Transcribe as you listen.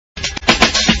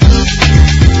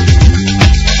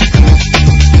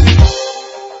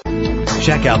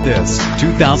Check out this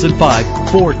 2005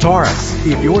 Ford Taurus.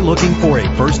 If you're looking for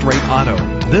a first-rate auto,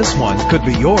 this one could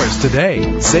be yours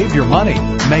today. Save your money.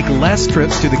 Make less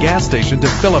trips to the gas station to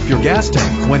fill up your gas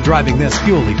tank when driving this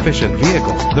fuel-efficient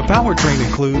vehicle. The powertrain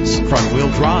includes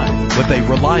front-wheel drive with a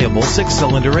reliable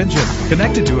 6-cylinder engine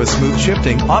connected to a smooth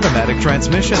shifting automatic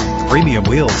transmission. Premium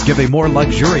wheels give a more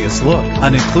luxurious look.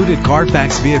 An included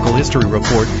Carfax vehicle history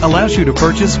report allows you to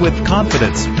purchase with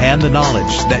confidence and the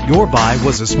knowledge that your buy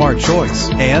was a smart choice.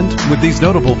 And with these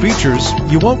notable features,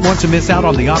 you won't want to miss out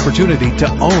on the opportunity to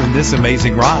own this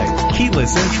amazing ride.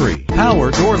 Keyless entry,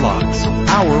 power door locks,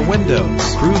 power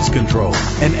windows, cruise control,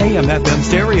 an AM/FM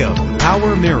stereo,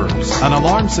 power mirrors, an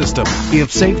alarm system.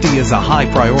 If safety is a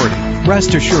high priority,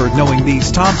 rest assured knowing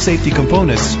these top safety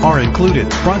components are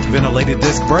included: front ventilated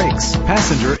disc brakes,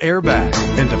 passenger airbag,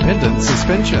 independent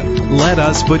suspension. Let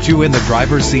us put you in the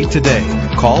driver's seat today.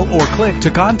 Call or click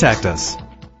to contact us.